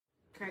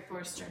Craig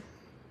Forrester.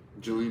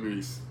 Julie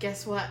Reese.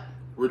 Guess what?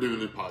 We're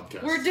doing a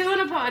podcast. We're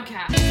doing a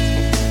podcast.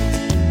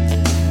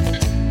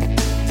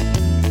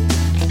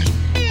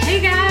 Hey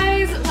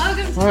guys,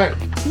 welcome to... All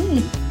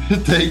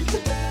right. Take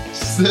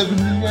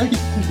 78.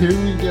 Here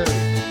we go.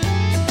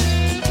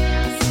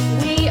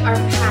 We are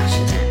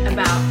passionate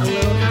about a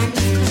little nice.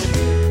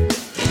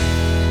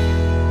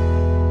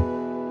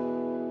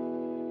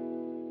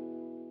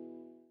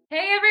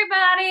 Hey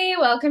everybody,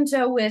 welcome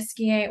to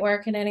Whiskey Ain't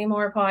Working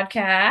Anymore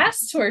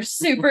podcast. We're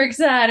super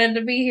excited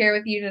to be here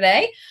with you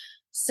today.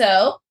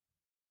 So,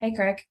 hey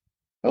Craig.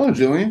 Hello,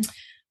 Jillian.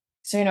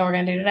 So you know what we're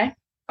going to do today?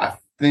 I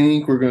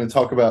think we're going to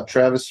talk about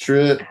Travis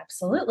Tritt.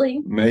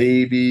 Absolutely.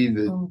 Maybe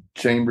the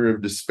Chamber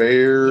of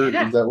Despair.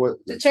 Yeah. Is that what?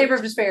 The Chamber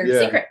of Despair.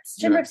 Yeah. Secrets.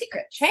 Chamber of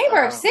Secrets.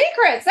 Chamber of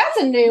Secrets. That's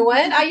a new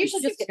one. I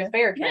usually just get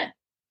Despair. Yeah,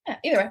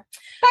 either way.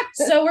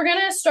 So we're going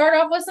to start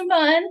off with some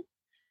fun.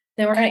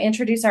 Then we're going to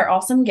introduce our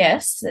awesome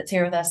guest that's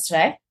here with us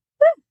today.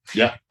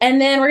 Yeah. And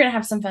then we're going to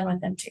have some fun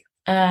with them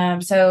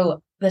too.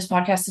 So this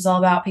podcast is all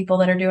about people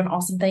that are doing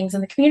awesome things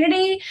in the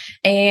community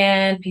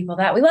and people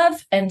that we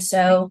love. And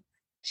so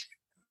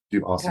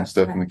Do awesome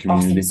stuff in the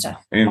community. awesome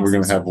stuff. And Awesome we're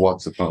going to stuff. have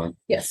lots of fun.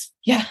 Yes.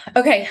 Yeah.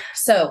 Okay.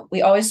 So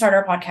we always start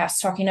our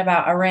podcast talking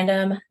about a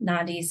random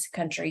 90s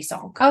country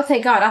song. Oh,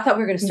 thank God. I thought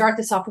we were going to start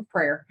this off with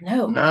prayer.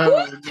 No.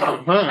 No, That's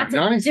a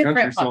 90s different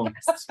country songs.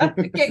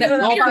 Okay, No,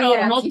 no, you're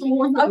yeah. Not the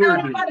one that Oh, we're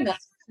no, doing.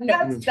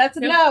 no, that's a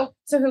no.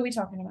 So who are we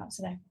talking about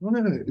today? No,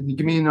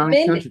 give me a 90s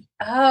Mindy- country.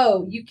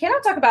 Oh, you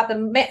cannot talk about the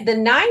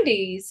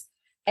 90s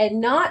and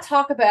not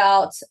talk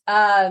about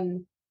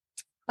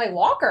Clay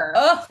Walker.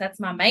 Oh, that's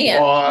my man.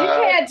 What? You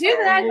can't do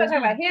that. You got to talk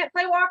about him,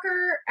 Clay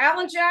Walker,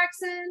 Alan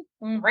Jackson,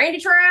 Randy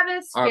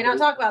Travis. You cannot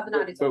talk about the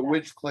 90s. But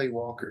which Clay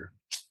Walker?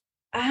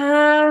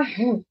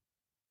 You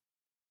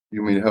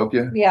You want me to help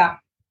you? yeah.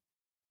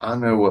 I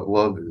know what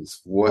love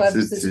is. What's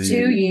it to To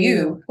you?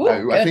 you. Ooh,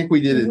 I good. think we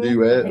did a Mhm.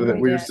 duet. I think That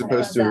we we were did.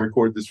 supposed I to love that.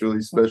 record this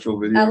really special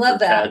video I love for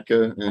that.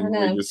 Kadka, I and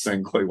know. we just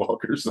sang Clay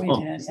Walker We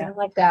songs. did, I yeah.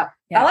 like that.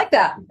 Yeah. I like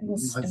that. It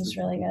was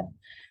really good.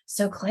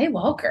 So Clay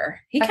Walker,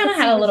 he I kind can of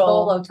see had a his little.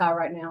 bolo tie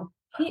right now.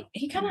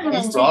 He kind of had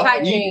He's a too little.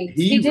 tight jeans.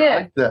 He He did.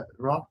 rocked that.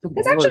 Rocked the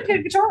He's ball. actually a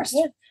good guitarist.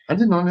 Yeah. I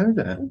did not know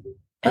that. And-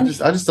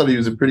 I just thought he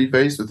was a pretty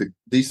face with a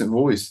decent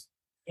voice.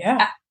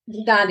 Yeah,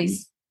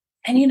 90s.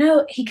 and you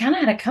know he kind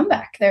of had a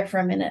comeback there for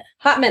a minute,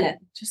 Hot minute.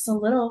 just a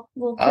little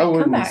quick I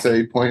wouldn't comeback.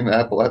 say playing the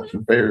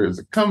Appalachian Fair is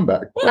a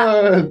comeback.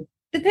 No.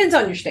 But Depends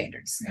on your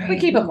standards. We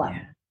keep them low.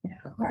 Yeah.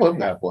 I love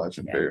the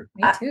Appalachian Yeah. Fair.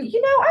 Me too.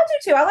 I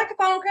do too. I like a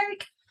funnel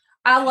cake.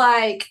 I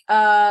like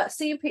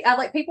CMP. I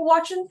like people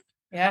watching.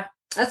 Yeah.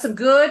 That's some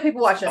good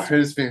people watching. It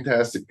is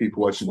fantastic.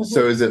 People watching.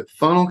 So is it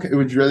funnel cake?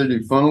 Would you rather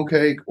do funnel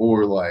cake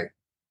or like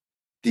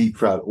deep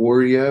fried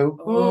Oreo?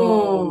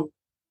 Mm.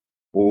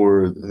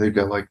 Or they've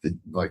got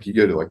you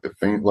go to like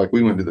the like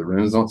we went to the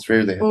Renaissance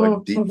Fair. They had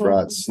like deep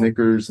fried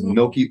Snickers and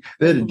Milky.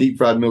 They had a deep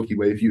fried Milky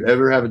Way. If you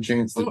ever have a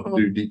chance to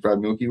do deep fried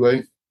Milky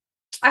Way,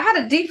 I had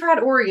a deep fried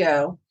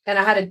Oreo and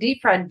I had a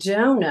deep fried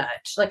donut,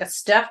 like a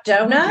stuffed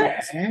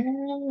donut.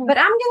 But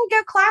I'm gonna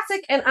go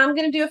classic, and I'm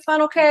gonna do a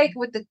funnel cake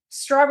with the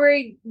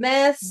strawberry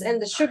mess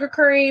and the sugar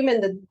cream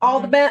and the all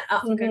the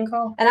Good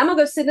call. And I'm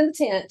gonna go sit in the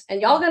tent,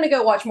 and y'all gonna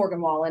go watch Morgan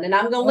Wallen, and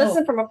I'm gonna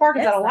listen from afar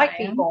because I don't yes, like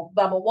I am. people,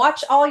 but I'm gonna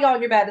watch all y'all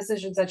and your bad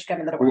decisions that you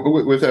come in the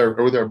door.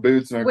 with our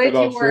boots and our With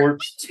cut off your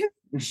shorts. too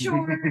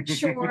short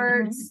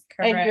shorts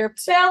Correct. and your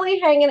belly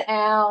hanging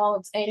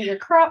out and your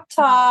crop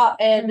top,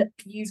 and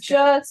you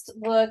just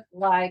look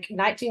like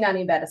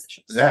 1990 bad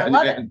decisions. So I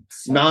love it.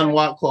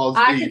 Non-white claws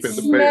I deep can at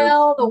the fair.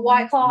 smell the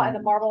white claw and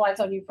the marble lights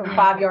on you from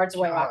 5 yards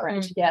away, my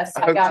friend. Yes,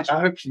 I got you.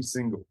 I hope she's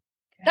single.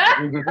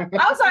 I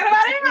was talking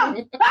about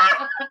him.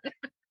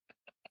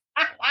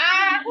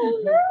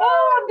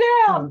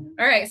 Oh, I'm down.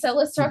 All right, so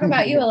let's talk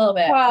about you a little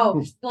bit.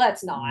 Oh,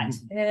 let's not.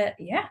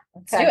 Yeah,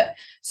 let's Okay. do it.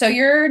 So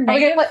you're Are we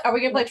negative.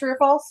 gonna play true or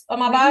false on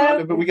my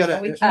bio? But we Oh, we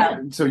gotta.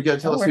 can. So you gotta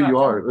tell Oh, us we're who not you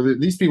are.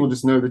 These people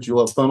just know that you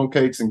love funnel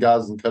cakes and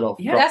guys and cut off.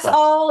 Yeah. crop That's tops.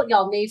 all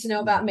y'all need to know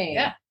about me.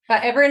 Yeah. If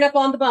I ever end up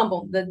on the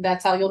Bumble, then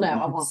that's how you'll know.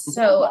 I'm on the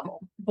So- Bumble.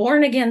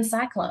 Born again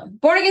cyclone.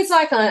 Born Again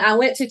Cyclone. I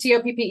went to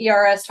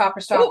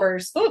TOPPERS,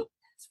 Toppers. Ooh.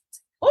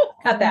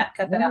 Cut that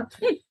out.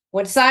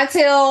 Went to Science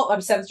Hill. I'm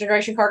 7th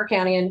generation Carter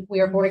County. We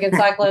are Born Again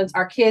Cyclones.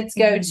 Our kids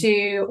go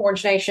to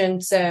Orange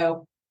Nation.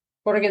 So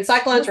Born Again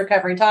Cyclones,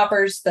 recovering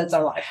toppers. That's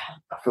our life.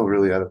 I feel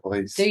really out of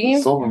place. Do you?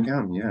 Sullivan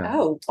County, yeah.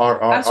 Oh,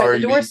 R I'm sorry. R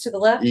The doors to the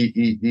left.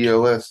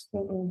 EOS.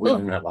 Mm-mm. We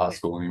don't have high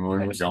school anymore.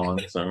 We're gone.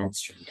 So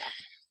That's true.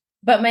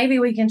 But maybe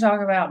we can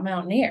talk about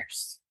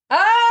Mountaineers.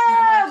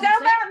 Oh, go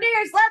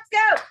Mountaineers. Let's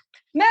go.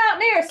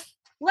 Mountaineers.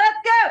 Let's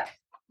go.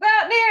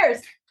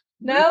 Mountaineers.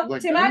 No,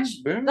 Like too boom,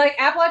 much. boom. Like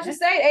Appalachian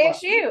State,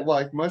 ASU.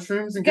 Like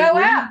mushrooms and Go good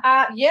weed?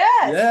 out.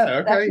 Yes. Yeah,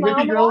 okay. That's my Hippie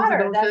alma girls that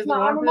mater. don't That's shave my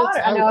their alma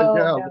armpits?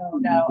 mater.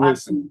 No.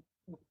 Listen,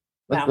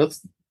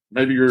 that's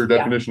maybe your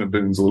definition of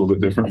boone's a little bit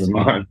different than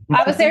mine.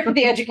 I was there for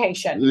the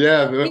education.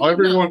 Yeah,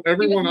 everyone I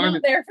Not know.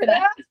 there for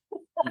that.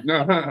 No,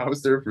 I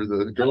was there for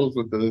the girls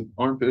with the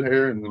armpit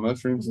hair and the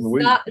mushrooms and the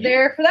weed. Not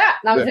there for that.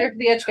 I was Yeah. there for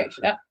the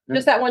education.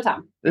 Just that one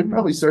time. It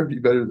probably served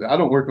you better. I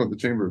don't work on the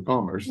Chamber of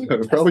Commerce. So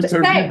it probably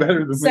served you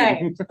better than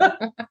me.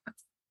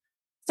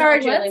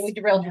 Sorry, So Julie, we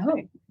derailed you. No,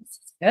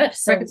 this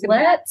is good. So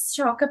let's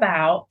talk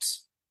about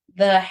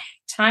the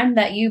time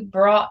that you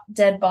brought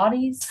dead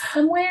bodies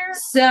somewhere.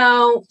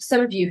 So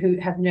some of you who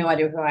have no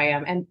idea who I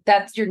am, and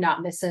that's you're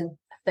not missing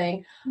a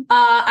thing.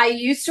 I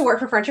used to work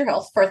for Frontier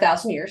Health for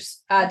 1,000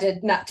 years. I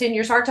did not 10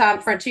 years hard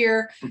time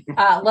Frontier.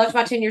 Loved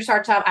my 10 years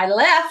hard time. I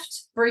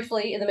left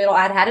briefly in the middle.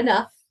 I'd had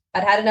enough.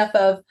 I'd had enough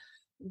of,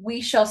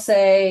 we shall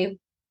say,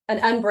 an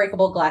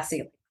unbreakable glass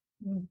ceiling.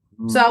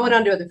 So I went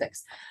on to other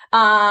things.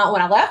 When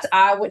I left,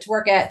 I went to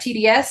work at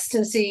TDS,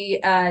 Tennessee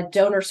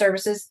Donor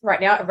Services.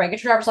 Right now, a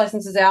regular driver's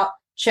license is out.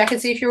 Check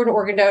and see if you're an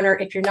organ donor.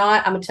 If you're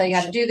not, I'm going to tell you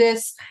how to do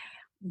this.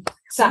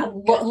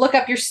 So look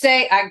up your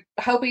state. I'm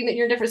hoping that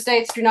you're in different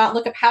states. If you're not,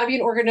 look up how to be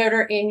an organ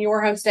donor in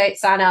your home state.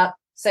 Sign up,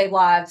 save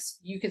lives.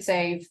 You could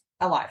save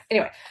a life.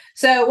 Anyway,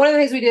 so one of the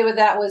things we did with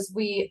that was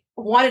we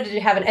wanted to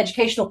have an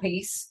educational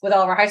piece with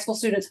all of our high school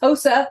students,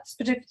 HOSA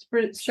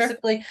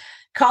specifically,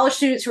 college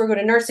students who are going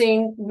to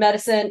nursing,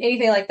 medicine,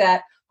 anything like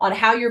that, on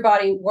how your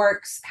body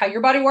works, how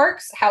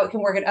it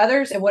can work in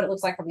others, and what it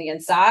looks like from the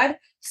inside.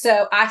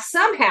 So I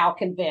somehow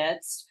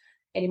convinced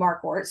Eddie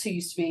Marquardt, who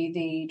used to be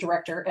the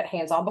director at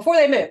Hands On before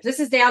they moved. This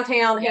is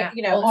downtown,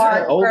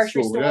 our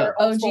grocery store.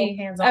 OG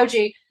Hands On. OG.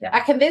 Yeah.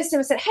 I convinced him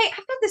and said, hey,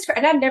 I've got this,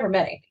 and I'd never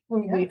met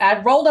him. I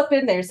rolled up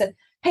in there and said,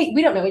 hey,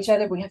 we don't know each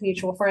other. We have a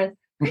mutual friend.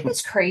 I have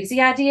this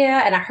crazy idea,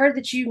 and I heard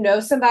that you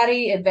know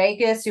somebody in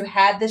Vegas who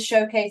had this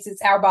showcase.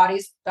 It's Our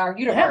Bodies, Our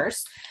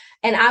Universe.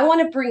 Yeah. And I want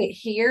to bring it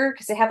here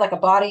because they have like a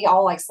body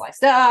all like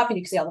sliced up, and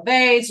you can see all the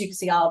veins, you can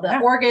see all the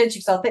organs,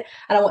 you can see all the things,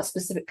 and I want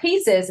specific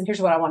pieces, and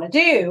here's what I want to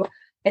do.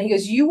 And he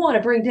goes, you want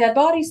to bring dead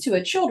bodies to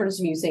a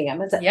children's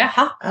museum? It's like,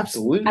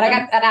 absolutely. And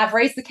I've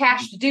raised the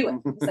cash to do it.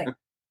 It's like,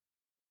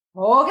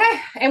 okay.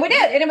 And we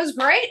did. And it was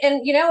great.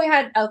 And, we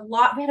had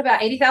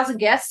about 80,000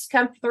 guests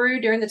come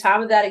through during the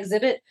time of that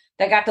exhibit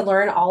that got to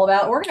learn all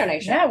about organ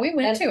donation. Yeah, we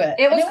went to it.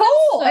 It was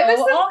cool.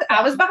 Awesome.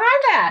 I was behind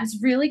that.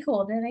 It's really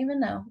cool. Didn't even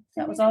know.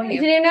 That was all you.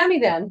 You didn't know me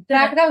then.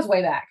 That was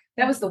way back.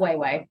 That was the way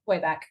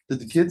back.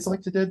 Did the kids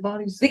like the dead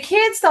bodies? The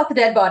kids thought the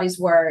dead bodies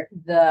were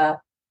the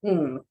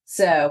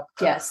so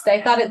yes,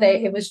 they thought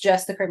it was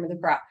just the cream of the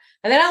crop.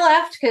 And then I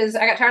left because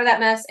I got tired of that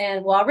mess.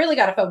 And I really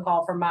got a phone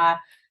call from my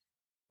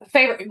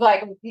favorite,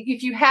 like,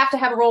 if you have to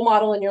have a role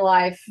model in your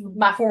life,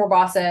 my former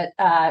boss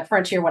at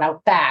Frontier when I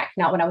was back,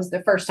 not when I was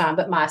the first time,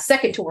 but my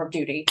second tour of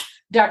duty,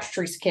 Dr.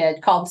 Teresa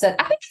Kidd called and said,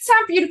 I think it's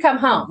time for you to come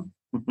home.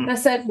 And I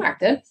said, all right,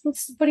 then, what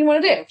do you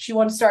want to do? She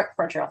wanted to start the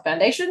Frontier Health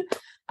Foundation.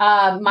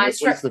 What's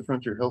the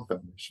Frontier Health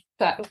Foundation?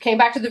 Came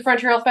back to the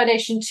Frontier Health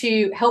Foundation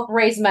to help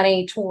raise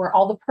money for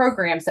all the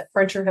programs that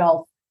Frontier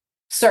Health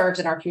serves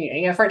in our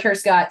community.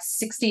 Frontier's got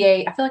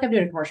 68. I feel like I'm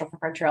doing a commercial for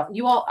Frontier Health.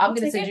 You all, I'm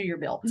going to send you your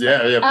bill.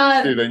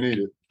 Yeah, they need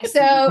it.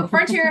 So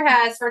Frontier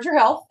has Frontier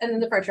Health and then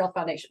the Frontier Health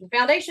Foundation. The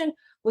foundation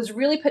was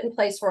really put in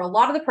place for a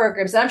lot of the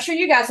programs that I'm sure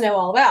you guys know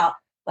all about,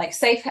 like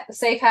Safe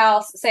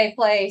House, Safe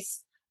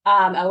Place,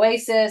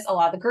 Oasis, a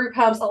lot of the group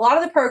homes, a lot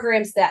of the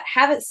programs that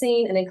haven't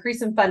seen an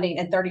increase in funding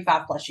in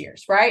 35 plus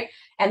years, right?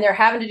 And they're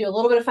having to do a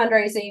little bit of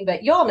fundraising,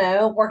 but y'all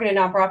know, working in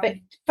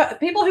nonprofit,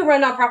 people who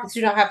run nonprofits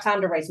do not have time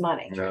to raise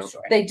money. No.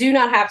 They do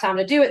not have time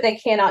to do it. They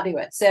cannot do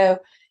it. So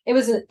it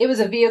was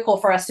a vehicle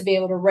for us to be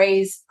able to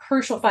raise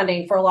crucial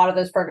funding for a lot of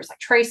those programs like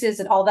Traces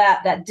and all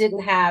that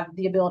didn't have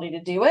the ability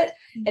to do it.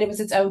 And it was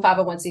its own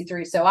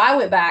 501c3. So I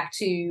went back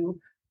to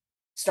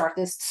start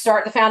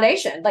the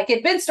foundation. Like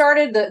it'd been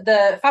started,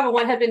 the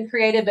 501 had been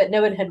created, but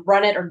no one had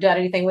run it or done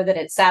anything with it.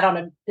 It sat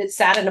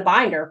in a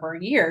binder for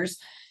years.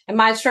 And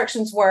my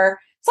instructions were,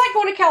 it's like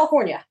going to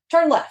California,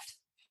 turn left.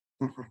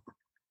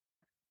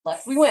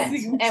 Left we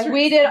went. And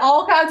we did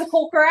all kinds of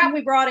cool crap.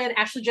 We brought in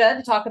Ashley Judd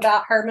to talk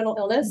about her mental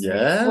illness.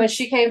 Yeah. When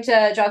she came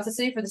to Johnson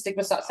City for the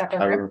Stigma Stop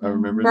program. I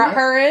remember brought that.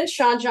 her in,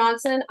 Sean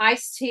Johnson,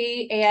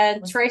 Ice-T,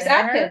 and Trace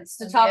Atkins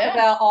to talk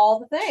about all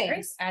the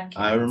things.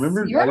 I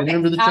remember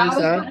the Trace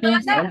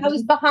Atkins. I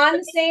was behind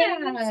the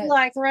scenes,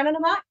 like running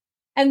them up.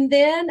 And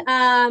then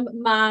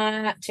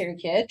my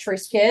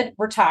Trace Kidd,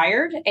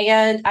 retired.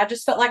 And I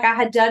just felt like I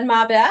had done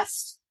my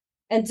best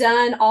and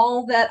done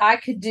all that I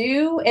could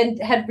do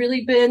and had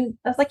really been,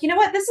 I was like, you know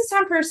what, this is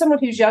time for someone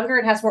who's younger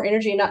and has more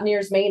energy and not near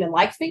as mean and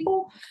likes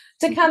people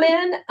to come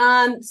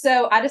in.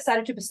 So I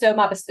decided to bestow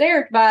my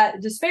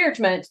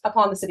disparagement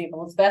upon the city of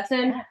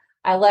Elizabethton.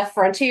 I left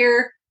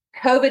Frontier.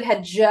 COVID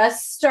had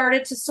just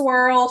started to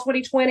swirl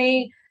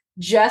 2020.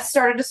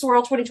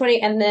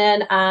 And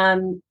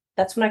then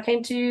that's when I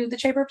came to the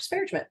Chamber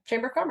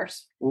of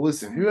Commerce. Well,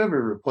 listen,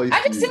 whoever replaced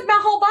I just did my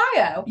whole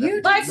bio.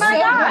 You like, my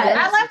God,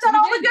 I left out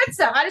all the good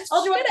stuff. I just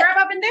told you what crap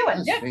I've been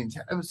doing.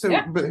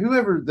 But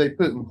whoever they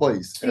put in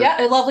place.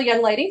 A lovely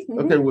young lady.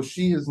 Mm-hmm. Okay, well,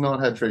 she has not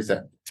had Trace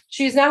Atkins.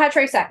 She's not had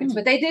Trace Atkins,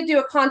 but they did do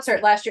a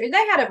concert last year.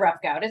 They had a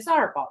rough go. It's not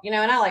her fault, and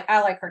I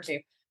like her too.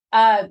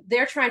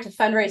 they're trying to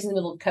fundraise in the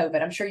middle of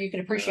COVID. I'm sure you can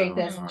appreciate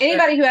this. Sure.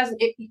 Anybody who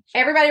hasn't,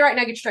 everybody right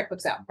now, get your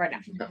checkbooks out right now.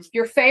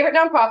 Your favorite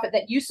nonprofit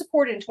that you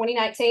supported in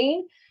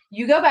 2019,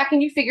 you go back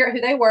and you figure out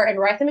who they were and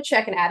write them a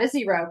check and add a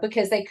zero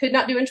because they could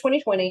not do in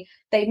 2020.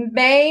 They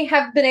may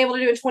have been able to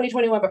do in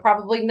 2021, but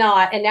probably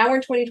not. And now we're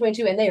in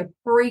 2022 and they are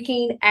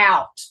freaking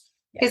out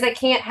because they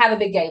can't have a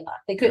big gala.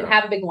 They couldn't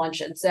have a big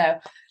luncheon. So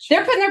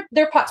they're putting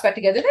their pots back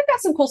together. They've got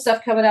some cool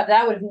stuff coming up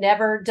that I would have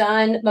never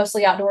done,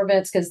 mostly outdoor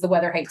events because the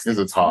weather hates me. Because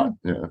it's hot.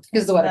 Yeah.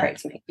 Because the weather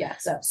hates me. Yeah.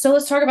 So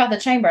let's talk about the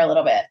chamber a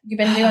little bit. You've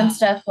been doing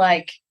stuff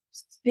like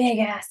big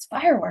ass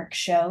fireworks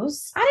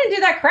shows. I didn't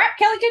do that crap.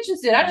 Kelly Kitchens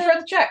did. I just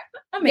wrote the check.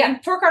 I mean,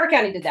 Fort Carter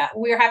County did that.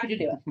 We are happy to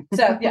do it.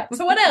 So yeah.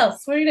 So what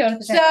else? What are you doing? At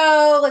the chamber?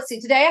 So let's see.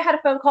 Today I had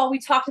a phone call. We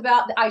talked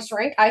about the ice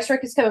rink. Ice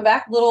rink is coming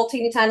back. Little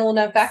teeny tiny little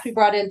known fact. We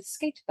brought in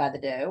Skate by the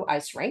Dough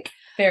ice rink.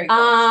 Very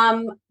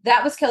cool.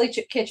 That was Kelly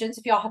Kitchens.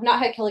 If y'all have not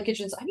had Kelly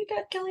Kitchens, have you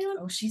got Kelly on?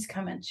 Oh, she's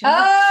coming. She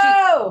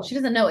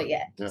doesn't know it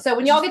yet. Yeah. So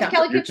when y'all She's get to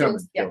coming. Kelly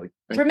Kitchens, Kelly.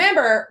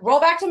 remember, roll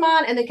back to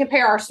mine and then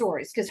compare our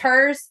stories because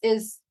hers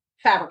is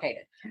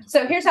fabricated.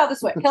 So here's how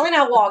this went. Kelly and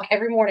I walk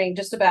every morning,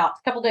 just about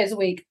a couple days a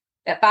week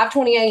at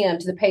 5:20 a.m.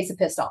 to the pace of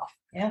Pissed Off.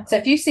 Yeah. So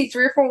if you see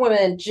 3 or 4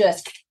 women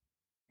just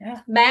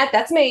mad,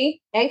 that's me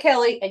and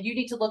Kelly, and you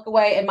need to look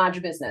away and mind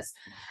your business.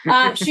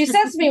 She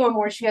says to me one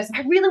morning, she goes,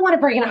 I really want to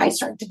bring an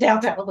ice rink to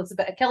downtown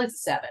Elizabeth. And Kelly's a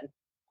 7.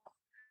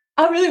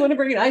 I really want to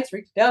bring an ice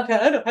rink to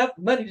downtown. I don't have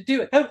the money to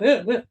do it.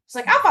 It's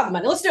like, I'll find the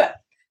money. Let's do it.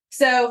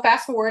 So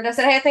fast forward, I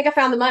said, hey, I think I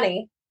found the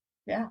money.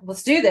 Yeah.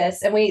 Let's do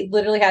this. And we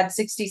literally had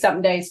 60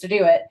 something days to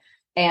do it.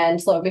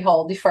 And lo and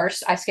behold, the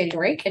first ice skating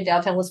rink in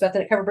downtown Elizabeth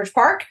at Coverbridge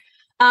Park.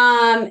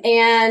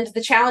 And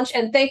the challenge,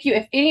 and thank you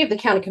if any of the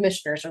county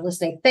commissioners are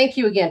listening, thank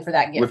you again for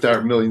that gift. With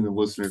our millions of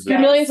listeners. Your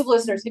millions of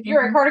listeners. If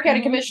you're a Carter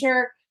County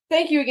commissioner,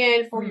 thank you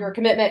again for your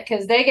commitment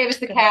because they gave us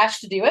the cash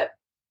to do it.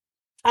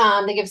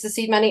 They gave us the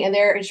seed money and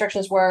their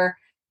instructions were,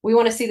 we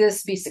want to see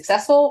this be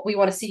successful. We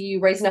want to see you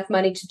raise enough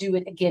money to do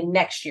it again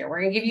next year.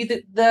 We're going to give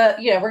you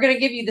we're going to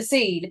give you the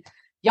seed.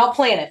 Y'all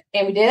plan it.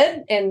 And we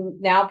did. And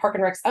now Park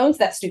and Recs owns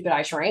that stupid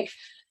ice rink.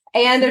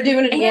 And they're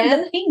doing it again.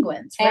 And the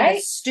penguins, right?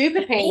 And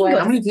stupid penguins.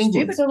 How many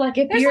penguins? So like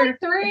if There's you're like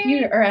 3.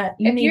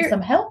 you need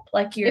some help,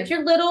 like If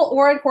you're little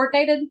or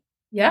uncoordinated.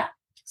 yeah,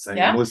 Saying,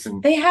 Yeah.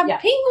 listen, they have Yeah.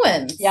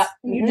 penguins. Yeah.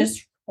 You Mhm.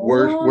 just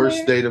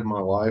worst date of my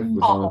life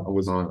Awful.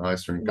 was on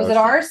ice rink. Was it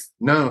ours?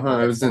 No,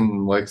 it was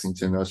in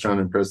Lexington. I was trying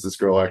to impress this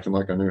girl acting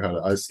like I knew how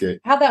to ice skate.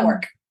 How'd that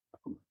work?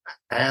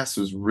 Ass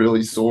was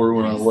really sore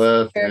when I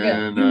left. Very good.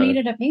 And, You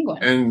needed a penguin.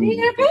 and You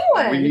needed a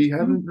penguin. we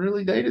haven't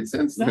really dated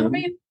since No, then. I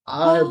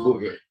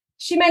mean,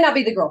 She may not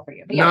be the girl for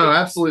you. But yeah, No,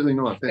 absolutely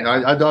not.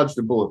 I dodged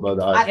a bullet by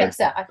the I ice think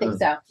so. I think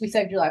so. We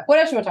saved your life. What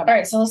else you want to talk all about?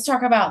 right, so let's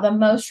talk about the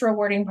most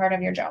rewarding part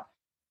of your job.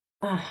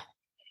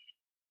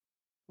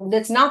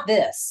 It's not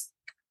this.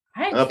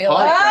 I A feel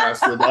like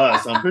podcast with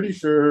us. I'm pretty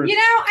sure. You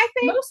know, I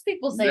think most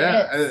people say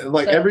Yeah, it.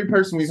 like every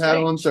person we've had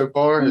on so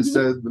far has Mhm.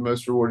 said the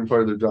most rewarding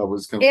part of their job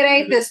was coming. it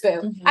ain't this boo.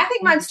 Mhm. I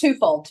think mine's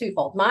twofold.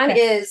 Mine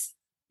Okay. is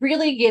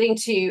really getting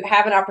to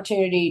have an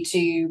opportunity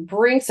to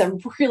bring some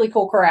really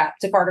cool crap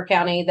to Carter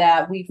County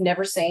that we've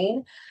never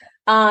seen.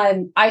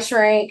 Ice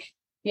rink,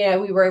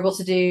 we were able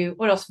to do,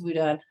 what else have we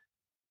done?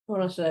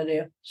 What else did I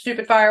do?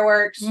 Stupid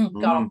fireworks.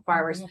 Mhm. Got off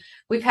fireworks.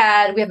 We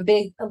have a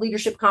big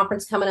leadership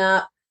conference coming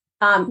up.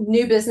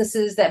 New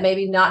businesses that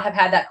maybe not have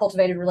had that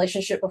cultivated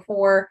relationship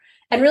before,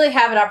 and really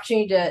have an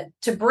opportunity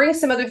to bring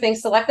some other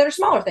things to life that are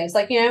smaller things.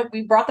 Like,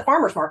 we brought the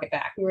farmers market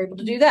back. We were able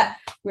to do that.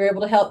 We were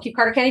able to help keep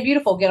Carter County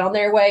Beautiful get on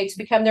their way to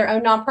become their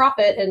own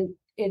nonprofit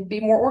and be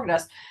more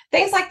organized.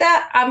 Things like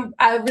that.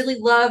 I really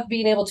love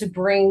being able to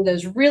bring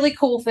those really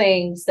cool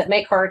things that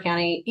make Carter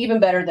County even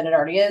better than it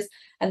already is.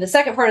 And the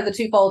second part of the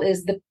twofold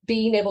is the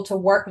being able to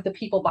work with the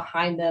people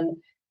behind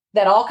them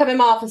that all come in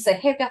my office and say,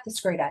 hey, I've got this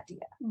great idea.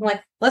 I'm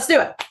like, let's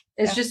do it.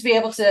 It's just to be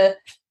able to,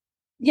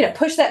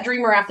 push that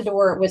dreamer out the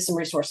door with some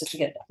resources to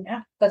get it done.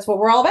 Yeah. That's what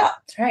we're all about.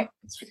 That's right.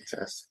 It's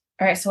fantastic.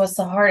 All right, so what's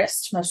the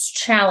hardest, most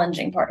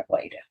challenging part of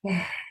what you do?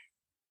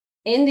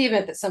 In the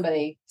event that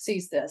somebody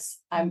sees this,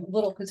 I'm a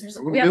little because there's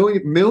Millions of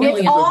it's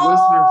listeners at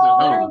all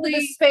home. the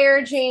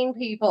disparaging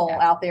people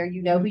out there.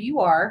 You know who you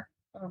are.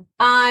 Mhm.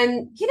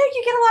 You get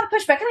a lot of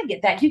pushback, and I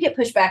get that. You get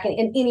pushback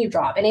in any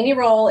job, in any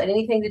role, in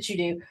anything that you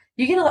do.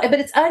 You get a lot, but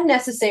it's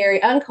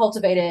unnecessary,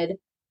 uncultivated,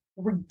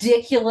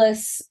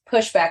 ridiculous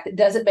pushback that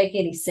doesn't make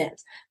any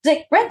sense. It's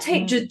like red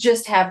tape,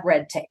 just have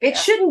red tape. It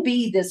shouldn't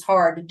be this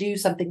hard to do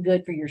something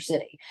good for your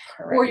city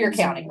or your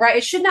county, right?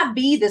 It should not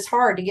be this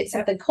hard to get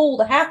something cool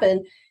to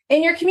happen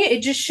in your community.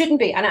 It just shouldn't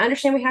be. And I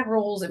understand we have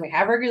rules and we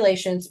have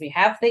regulations, we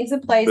have things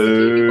in place to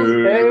keep people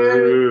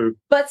Boo.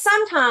 but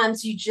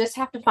sometimes you just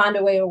have to find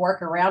a way to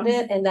work around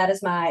it. And that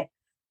is my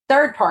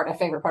third part, a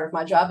favorite part of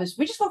my job is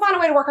we just will find a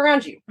way to work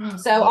around you.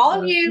 So all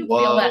of you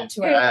feel that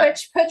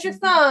to put your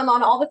thumb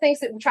on all the things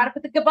that we try to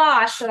put the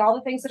kibosh and all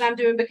the things that I'm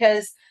doing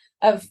because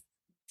of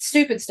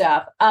stupid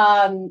stuff.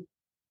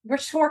 We're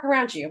just gonna work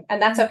around you,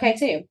 and that's okay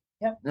too.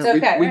 Yep. It's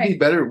okay. We'd be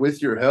better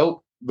with your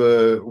help,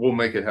 we'll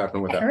make it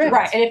happen without Correct.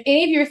 Right. And if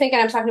any of you are thinking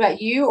I'm talking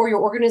about you or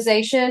your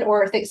organization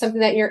or think something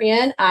that you're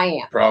in, I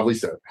am. Probably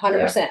so.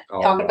 100%. Yeah.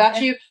 Talking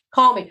about you,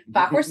 call me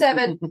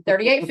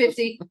 547-3850.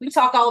 We can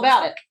talk all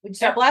about it. We can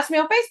start blasting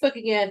me on Facebook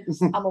again.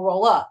 I'm going to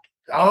roll up.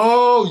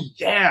 Oh,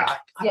 yeah.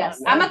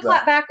 Yes. I'm a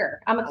clap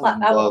backer. I'm a clap.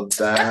 I love Look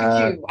that.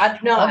 at you. I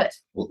do not.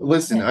 Well,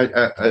 listen, I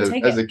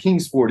Take as it. a King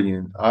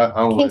Sportian,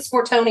 I want King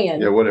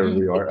Sportonian. yeah, whatever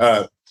we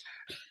are.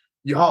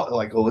 Y'all,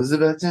 like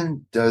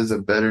Elizabethton does a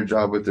better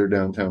job with their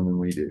downtown than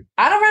we do.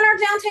 I don't run our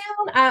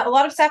downtown. A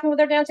lot of staffing with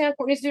their downtown.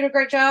 Courtney's doing a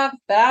great job,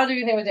 but I don't do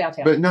anything with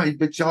downtown. But no,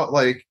 but y'all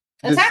like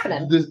It's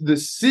happening. The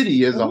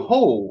city as a Mhm.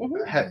 whole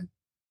Mhm. had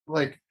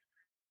like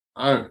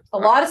A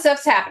lot of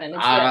stuff's happening. It's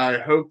great. I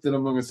hope that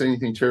I'm not going to say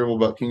anything terrible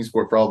about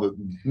Kingsport for all the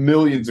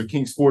millions of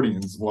King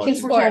Sportians watching.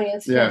 King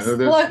Sportonians. Yeah, Yes. no,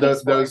 Hello,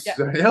 that's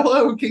Kingsport. Yeah.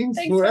 hello,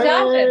 Kingsport. Thanks,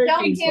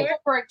 Don't Kingsport. cancel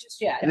for it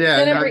just yet. Yeah,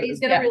 He's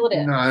gonna reel it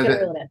in. no, He's that- gonna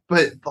reel it in.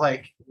 But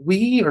like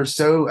we are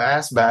so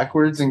ass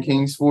backwards in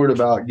Kingsport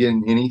about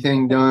getting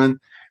anything done,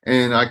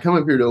 and I come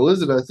up here to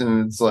Elizabeth,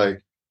 and it's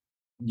like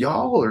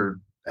y'all are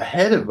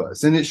ahead of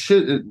us, and it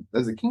should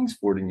as a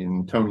Kingsporting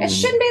and Tony. It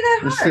shouldn't be that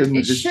hard.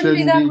 It shouldn't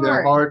be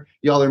that hard.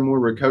 Y'all are more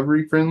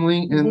recovery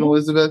friendly in Mhm.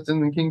 Elizabethton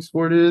than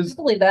Kingsport I is.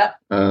 believe that.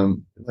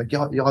 Like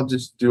y'all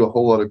just do a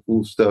whole lot of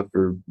cool stuff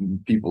for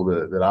people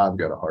that I've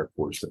got a heart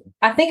for. So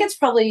I think it's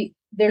probably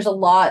there's a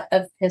lot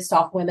of pissed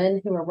off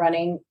women who are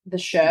running the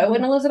show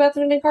in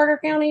Elizabethton and in Carter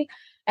County,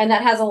 and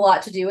that has a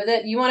lot to do with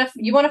it. You want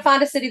to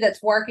find a city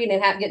that's working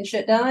and getting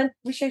shit done.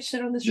 We should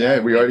shit on this show. yeah,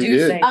 we already do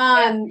did. say-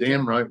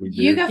 Damn right we did.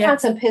 You go Yeah.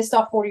 find some pissed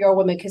off 40-year-old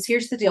women because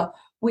here's the deal: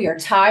 we are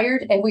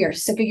tired and we are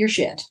sick of your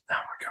shit. Oh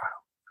my god.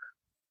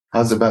 I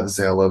was about to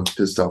say I love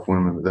pissed off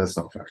women, but that's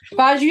not factual.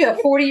 Find you a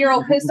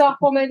 40-year-old pissed off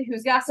woman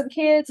who's got some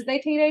kids and they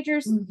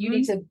teenagers. Mhm. You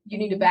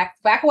need to back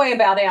away and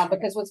bow down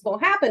because what's going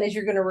to happen is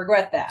you're going to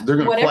regret that. They're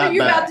gonna Whatever clap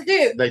you're back. about to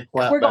do. They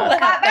clap We're going to back.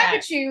 clap back back.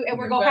 at you and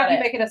we're You going to have got you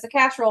it. making us a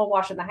casserole and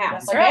washing the house.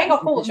 That's Like, right. I ain't going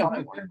to fool with y'all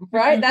no more.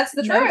 Right? That's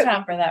the No truth.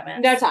 time for that,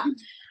 man. No time.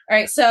 All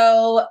right,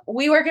 so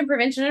we work in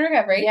prevention and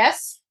recovery.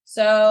 Yes.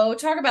 So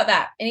talk about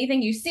that.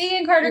 Anything you see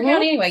in Carter Mhm.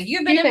 County anyway?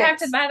 You've been Few impacted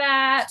things. by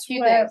that.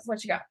 Few things.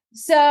 What you got?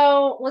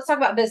 So let's talk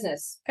about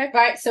business. Okay.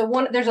 Right. So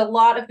there's a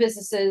lot of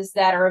businesses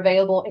that are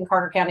available in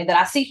Carter County that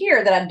I see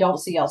here that I don't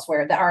see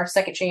elsewhere that are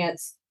second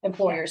chance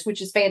employers, which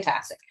is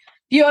fantastic.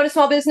 If you own a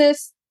small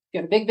business, if you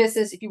own a big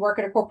business, if you work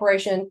at a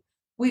corporation,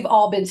 we've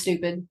all been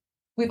stupid.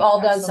 We've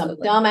all done some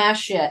Absolutely. dumbass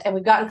shit and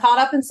we've gotten caught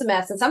up in some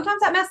mess. And sometimes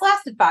that mess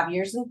lasted 5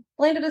 years and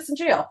landed us in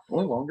jail.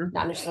 Or longer.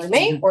 Not necessarily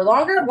me or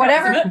longer,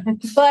 whatever.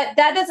 But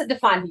that doesn't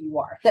define who you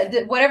are.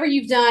 That whatever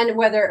you've done,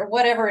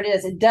 whatever it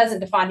is, it doesn't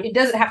define. It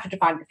doesn't have to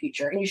define your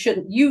future. And you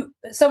shouldn't.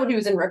 Someone who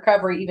is in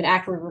recovery, even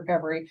active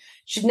recovery,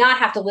 should not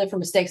have to live for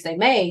mistakes they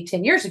made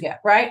 10 years ago.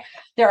 Right?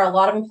 There are a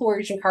lot of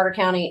employers in Carter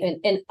County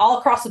and all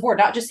across the board,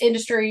 not just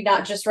industry,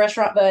 not just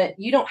restaurant, but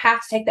you don't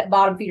have to take that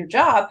bottom feeder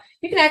job.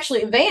 You can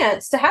actually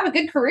advance to have a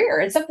good career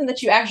and something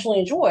that you actually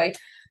enjoy.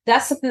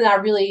 That's something that I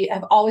really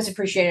have always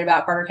appreciated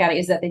about Carter County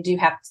is that they do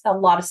have a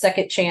lot of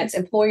second chance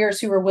employers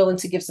who are willing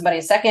to give somebody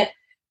a second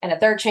and a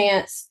third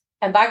chance.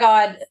 And by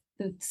God,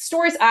 the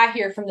stories I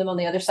hear from them on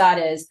the other side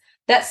is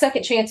that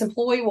second chance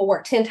employee will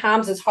work 10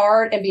 times as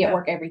hard and be at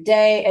work every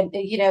day. And,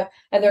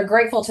 and they're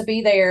grateful to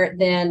be there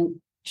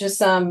than just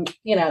some,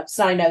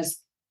 snotty nose.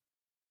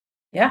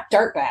 Yeah.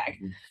 Dirtbag.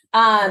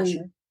 For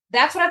sure.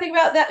 That's what I think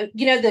about that.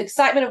 The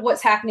excitement of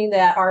what's happening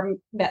that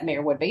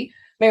Mayor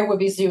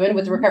Woodby's doing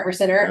with the recovery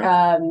center.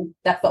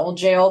 That's the old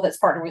jail that's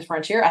partnered with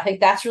Frontier. I think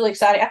that's really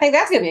exciting. I think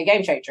that's going to be a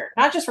game changer,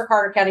 not just for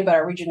Carter County, but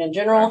our region in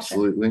general.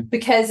 Absolutely.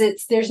 Because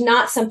there's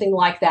not something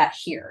like that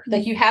here.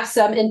 Like you have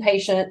some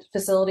inpatient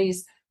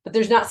facilities, but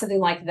there's not something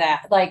like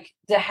that. Like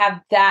to have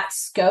that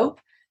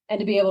scope and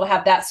to be able to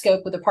have that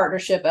scope with a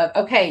partnership of,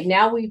 okay,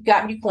 now we've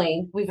gotten you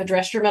clean. We've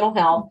addressed your mental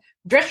health,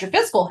 addressed your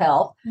physical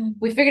health.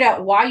 We figured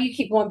out why you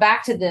keep going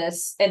back to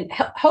this and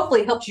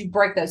hopefully helps you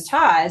break those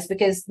ties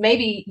because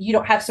maybe you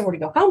don't have somewhere to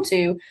go home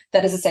to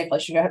that is a safe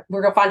place to go.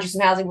 We're going to find you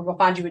some housing. We're going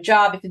to find you a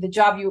job. If the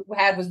job you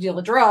had was deal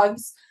with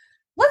drugs,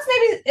 let's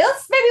maybe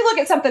look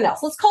at something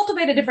else. Let's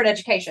cultivate a different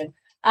education.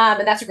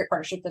 And that's a great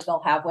partnership that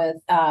they'll have with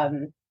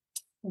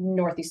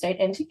Northeast State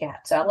and TCAT.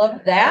 So I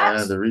love that.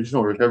 Yeah, the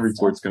regional recovery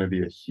court's going to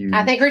be a huge.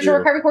 I think regional deal.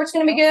 recovery court's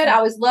going to be good. I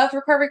always loved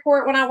recovery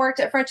court when I worked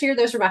at Frontier.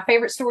 Those were my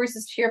favorite stories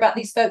is to hear about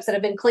these folks that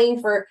have been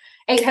clean for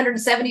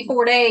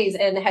 874 days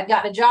and had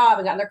gotten a job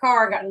and gotten their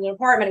car and gotten an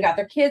apartment and got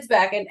their kids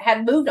back and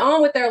had moved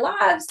on with their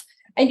lives.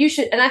 And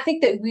I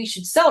think that we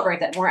should celebrate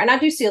that more. And I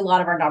do see a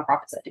lot of our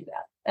nonprofits that do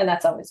that. And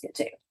that's always good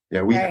too. Yeah,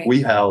 Right.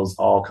 we house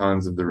all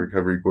kinds of the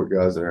recovery court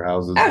guys at our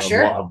houses. Oh,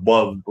 sure. I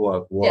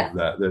love Yeah.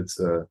 that. That's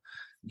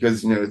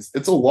because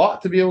it's a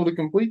lot to be able to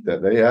complete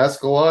that. They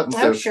ask a lot, and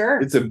so Sure.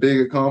 it's a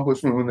big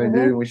accomplishment when they Mhm.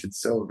 do, and we should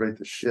celebrate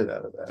the shit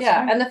out of that.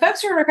 Yeah. And the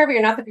folks who are in recovery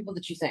are not the people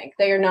that you think.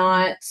 They are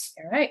not.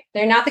 You're right.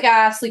 They're not the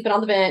guy sleeping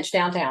on the bench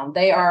downtown.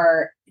 They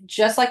are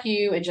just like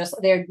you and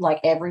they're like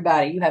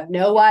everybody. You have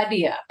no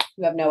idea.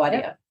 You're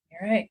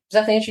right. Is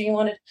that the answer you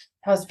wanted?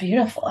 That was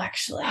beautiful,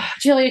 actually.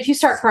 Jillian, if you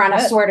start crying,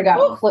 I swear to God,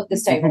 I'll flip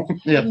this table.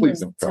 Yeah,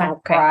 please don't cry.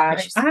 Don't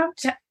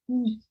cry.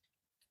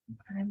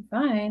 I'm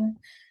fine.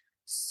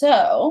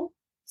 So,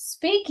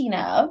 speaking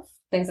of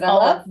Things that I all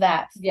love. of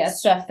that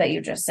stuff that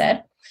you just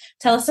said,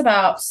 tell us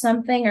about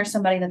something or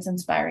somebody that's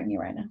inspiring you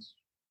right now.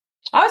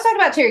 I was talking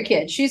about Terry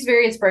Kidd. She's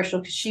very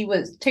inspirational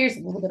because Terry's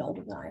a little bit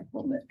older than I am, a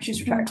little bit.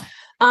 She's retired.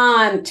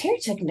 Terry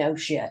took no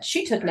shit.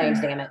 She took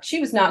names, damn it. She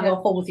was not going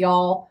to fool with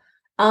y'all.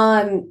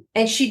 And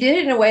she did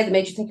it in a way that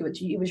made you think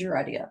it was your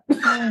idea.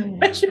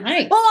 Nice. A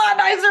lot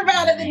nicer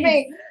about it than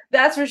me.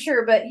 That's for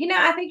sure. But,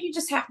 I think you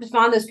just have to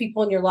find those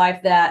people in your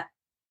life that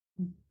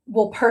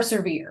will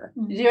persevere.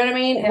 Do you know what I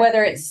mean? Yeah.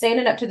 Whether it's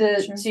standing up to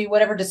to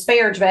whatever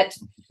disparagement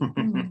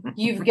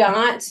you've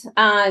got.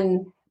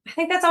 I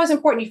think that's always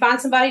important. You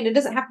find somebody, and it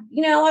doesn't have,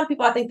 a lot of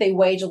people, I think they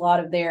wage a lot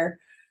of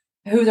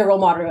who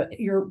their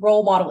your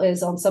role model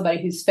is on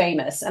somebody who's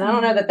famous. And I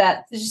don't know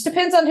that it just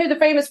depends on who the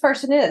famous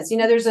person is.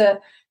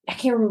 I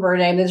can't remember her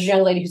name. There's a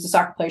young lady who's a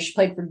soccer player. She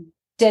played for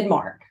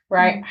Denmark,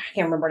 right? I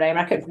can't remember her name.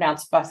 I couldn't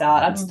pronounce it.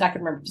 I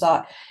could remember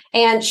it.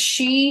 And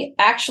she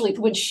actually,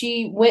 when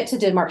she went to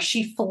Denmark,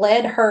 she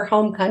fled her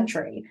home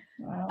country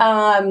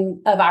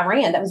of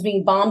Iran that was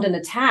being bombed and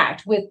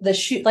attacked with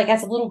as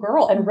a little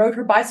girl, and rode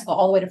her bicycle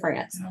all the way to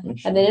France,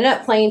 and then ended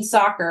up playing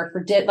soccer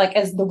for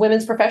as the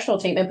women's professional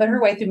team, and put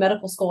her way through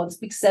medical school and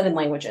speaks 7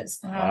 languages.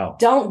 Wow.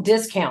 Don't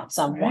discount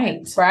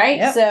someone, right?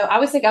 Yep. So I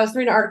was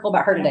reading an article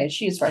about her today.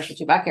 She is freshman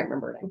too, but I can't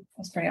remember her name.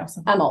 That's pretty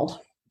awesome. I'm old. All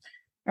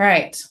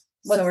right.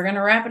 So we're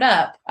gonna wrap it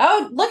up.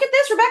 Oh, look at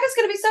this! Rebecca's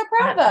gonna be so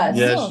proud of us.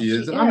 Yeah, she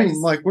is. I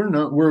mean,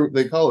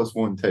 they call us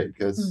one take.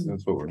 That's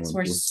what we're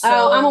doing.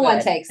 I'm a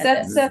one take.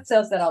 Seth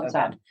says that all the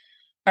time.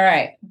 All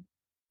right.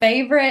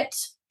 Favorite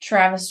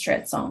Travis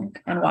Tritt song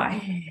and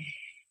why?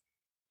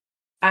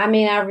 I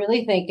mean, I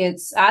really think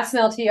it's "I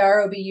Smell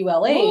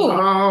Trobule."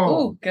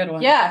 Ooh, good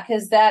one. Yeah,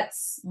 because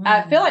that's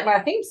I feel like my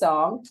theme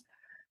song.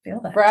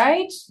 Feel that,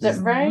 right?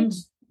 Right?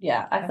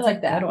 Yeah, I feel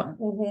like that one.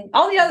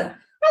 All the other.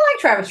 I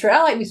like Travis Tritt.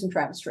 I like me some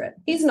Travis Tritt.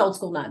 He's an old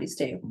school 90s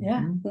too.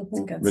 Yeah. But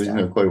he's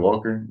no Clay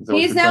Walker.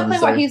 He's no Clay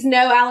Walker. He's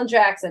no Alan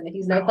Jackson.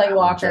 He's no Clay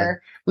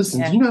Walker.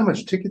 Listen, do you know how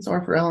much tickets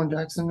are for Alan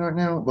Jackson right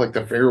now? Like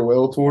the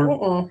farewell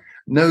tour?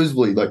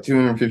 Nosebleed, like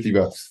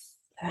 $250.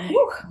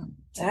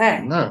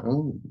 Dang. No,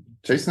 I'm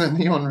chasing that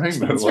neon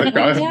rainbow.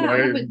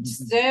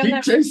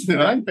 Keep chasing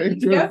it. I ain't paying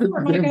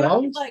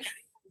 $250.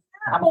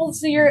 I'm gonna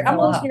listen to your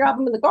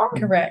album in the car.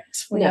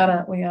 Correct. We got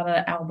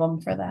an album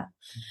for that.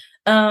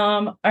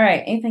 All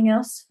right. Anything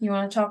else you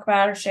want to talk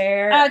about or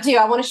share? I do.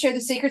 I want to share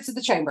the secrets of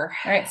the chamber.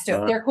 All right, let's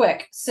do it. They're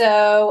quick.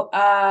 So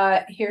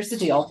here's the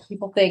deal.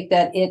 People think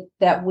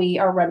that we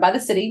are run by the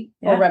city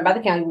or run by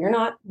the county. We're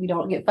not. We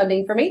don't get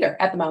funding from either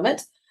at the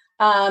moment.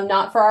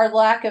 Not for our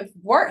lack of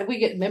work. We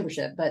get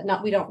membership, but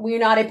we're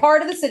not a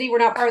part of the city. We're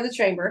not part of the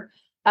chamber.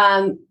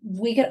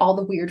 We get all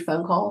the weird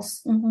phone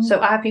calls. So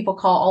I have people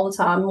call all the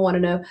time and want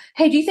to know,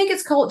 hey, do you think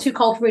it's too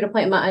cold for me to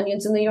plant my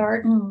onions in the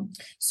yard?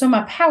 So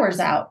my power's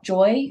out,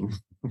 Joy.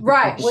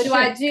 Right. What do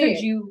I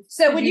do?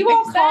 When you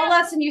all call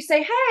us and you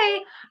say,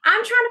 hey,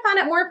 I'm trying to find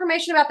out more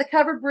information about the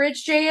Covered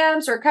Bridge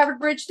Jams or Covered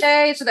Bridge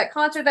Days or that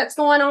concert that's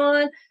going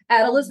on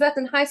at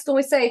Elizabethton High School,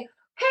 we say,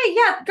 hey,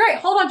 yeah, great.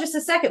 Hold on just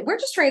a second. We're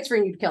just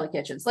transferring you to Kelly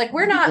Kitchens. Like,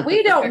 we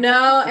don't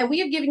know. And we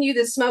have given you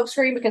this smoke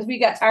screen because we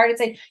got tired of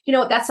saying, you know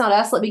what, that's not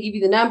us. Let me give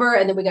you the number.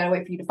 And then we got to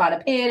wait for you to find a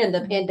pin, and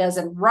the pin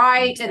doesn't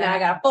write. And then I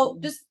got to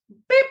just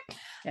beep.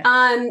 Yeah.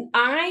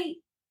 I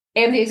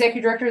am the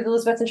executive director of the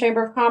Elizabethton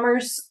Chamber of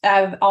Commerce. I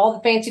have all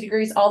the fancy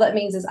degrees. All that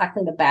means is I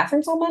clean the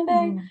bathrooms on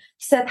Monday.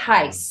 Seth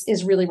Heiss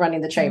is really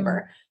running the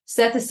chamber.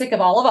 Seth is sick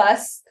of all of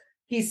us.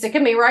 He's sick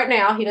of me right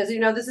now. He doesn't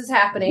even know this is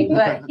happening,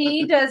 but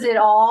he does it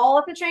all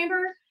at the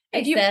chamber.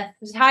 Seth.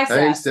 Hi, Seth.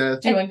 Hey,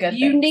 Seth. Doing good.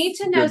 You need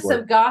to know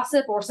some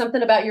gossip or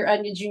something about your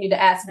onions. You need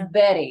to ask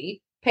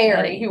Betty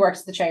Perry, who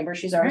works at the chamber.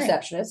 She's our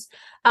receptionist.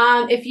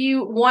 If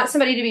you want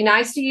somebody to be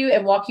nice to you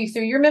and walk you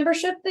through your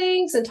membership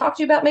things and talk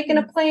to you about making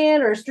a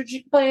plan or a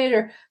strategic plan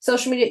or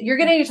social media, you're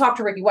going to need to talk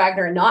to Ricky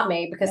Wagner and not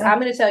me, because I'm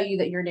going to tell you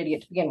that you're an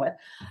idiot to begin with.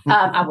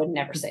 I would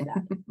never say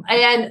that.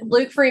 And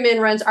Luke Freeman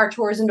runs our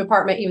tourism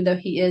department, even though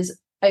he is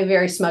a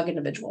very smug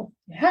individual.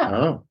 Yeah.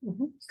 Oh.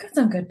 He's got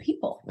some good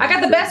people. I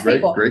got the best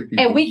people. Great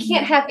people. And we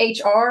can't have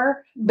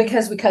HR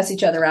because we cuss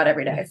each other out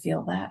every day. I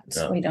feel that.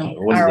 Yeah. We don't.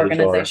 Our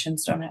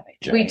organizations don't have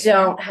HR. We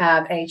don't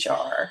have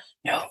HR.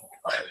 No.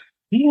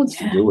 Who wants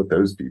to deal with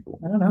those people?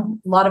 I don't know.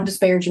 A lot of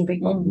disparaging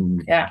people.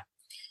 Yeah.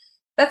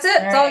 That's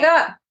it. That's all I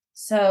got.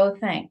 So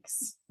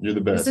thanks. You're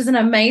the best. This is an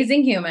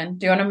amazing human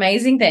doing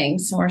amazing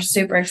things. We're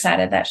super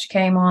excited that she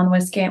came on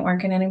Whiskey Ain't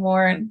Working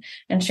Anymore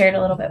and shared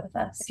a little bit with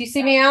us. If you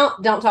see me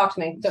out, don't talk to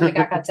me. Don't make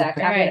eye contact.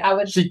 I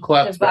would. She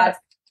claps back.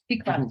 She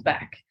claps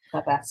back.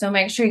 Not bad. So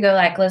make sure you go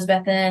like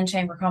Elizabethton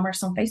Chamber of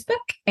Commerce on Facebook,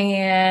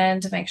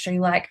 and make sure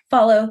you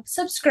follow,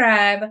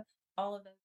 subscribe, all of those.